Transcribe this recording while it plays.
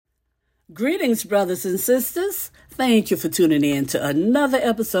Greetings, brothers and sisters. Thank you for tuning in to another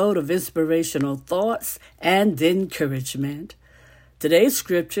episode of Inspirational Thoughts and Encouragement. Today's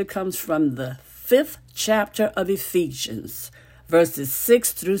scripture comes from the 5th chapter of Ephesians, verses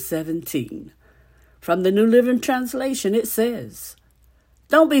 6 through 17. From the New Living Translation, it says,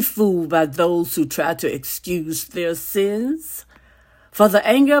 "Don't be fooled by those who try to excuse their sins, for the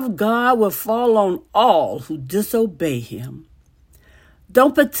anger of God will fall on all who disobey him.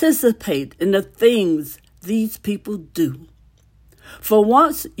 Don't participate in the things these people do. For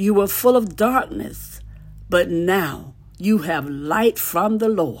once you were full of darkness, but now you have light from the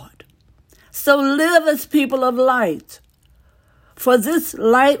Lord. So live as people of light. For this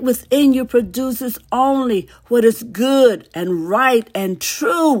light within you produces only what is good and right and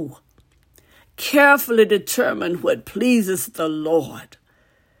true. Carefully determine what pleases the Lord.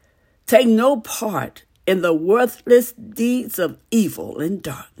 Take no part in the worthless deeds of evil and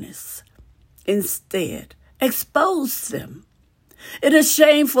darkness. Instead, expose them. It is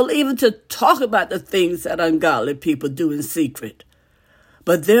shameful even to talk about the things that ungodly people do in secret.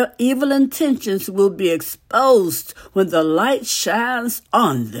 But their evil intentions will be exposed when the light shines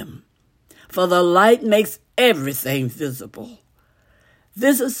on them. For the light makes everything visible.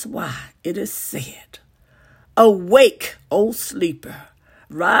 This is why it is said, 'Awake, O sleeper,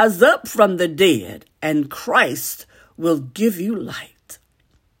 rise up from the dead, and Christ will give you light.'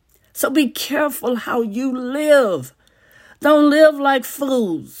 So be careful how you live. Don't live like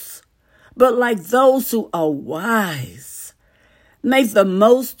fools, but like those who are wise. Make the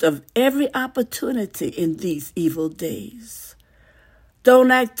most of every opportunity in these evil days.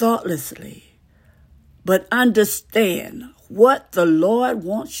 Don't act thoughtlessly, but understand what the Lord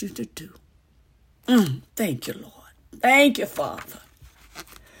wants you to do." Thank you, Lord. Thank you, Father.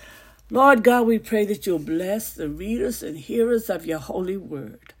 Lord God, we pray that you'll bless the readers and hearers of your holy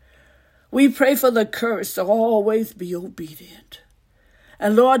word. We pray for the courage to always be obedient.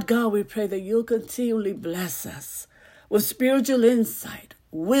 And Lord God, we pray that you'll continually bless us with spiritual insight,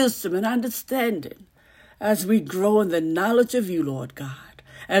 wisdom, and understanding as we grow in the knowledge of you, Lord God,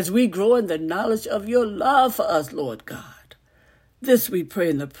 as we grow in the knowledge of your love for us, Lord God. This we pray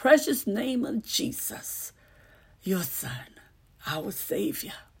in the precious name of Jesus, your Son, our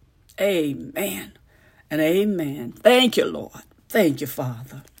Savior. Amen and amen. Thank you, Lord. Thank you,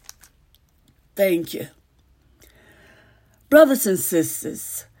 Father. Thank you. Brothers and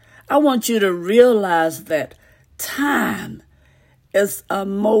sisters, I want you to realize that time is a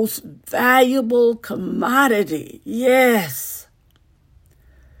most valuable commodity. Yes.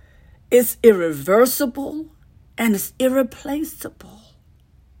 It's irreversible and it's irreplaceable.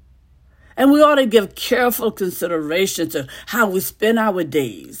 And we ought to give careful consideration to how we spend our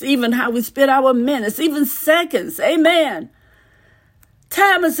days, even how we spend our minutes, even seconds. Amen.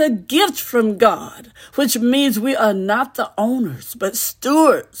 Time is a gift from God, which means we are not the owners, but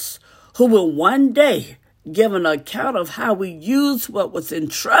stewards who will one day give an account of how we use what was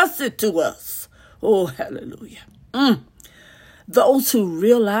entrusted to us. Oh, hallelujah. Those who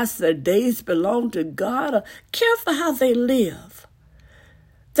realize their days belong to God are careful how they live.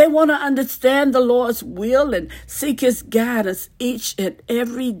 They want to understand the Lord's will and seek his guidance each and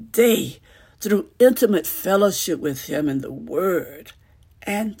every day through intimate fellowship with him in the word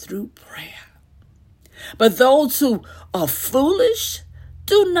and through prayer. But those who are foolish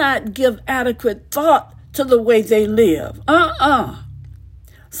do not give adequate thought to the way they live.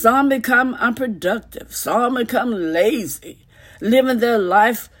 Some become unproductive. Some become lazy, living their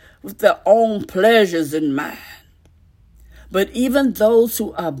life with their own pleasures in mind. But even those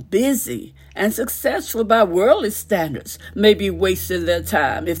who are busy and successful by worldly standards may be wasting their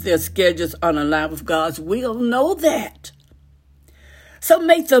time if their schedules aren't aligned with God's will. Know that. So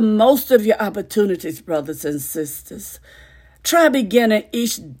make the most of your opportunities, brothers and sisters. Try beginning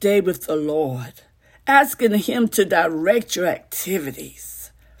each day with the Lord, asking him to direct your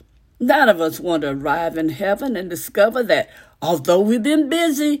activities. None of us want to arrive in heaven and discover that although we've been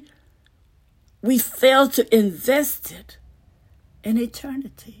busy, we failed to invest it in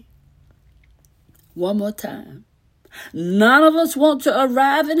eternity. One more time. None of us want to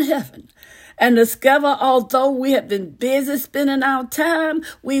arrive in heaven and discover although we have been busy spending our time,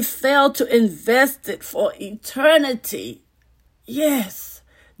 we failed to invest it for eternity. Yes.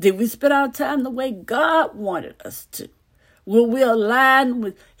 Did we spend our time the way God wanted us to? Will we align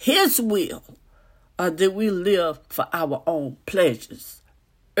with his will? Or did we live for our own pleasures,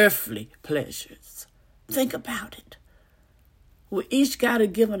 earthly pleasures? Think about it. We each got to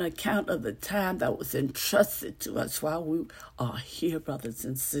give an account of the time that was entrusted to us while we are here, brothers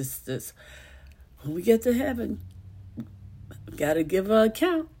and sisters. When we get to heaven, we got to give an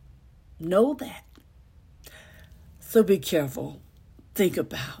account. Know that. So be careful. Think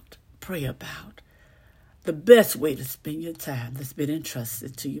about, pray about the best way to spend your time that's been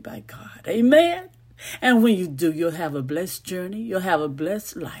entrusted to you by God. Amen. And when you do, you'll have a blessed journey. You'll have a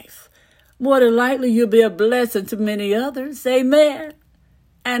blessed life. More than likely, you'll be a blessing to many others. Amen.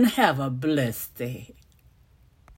 And have a blessed day.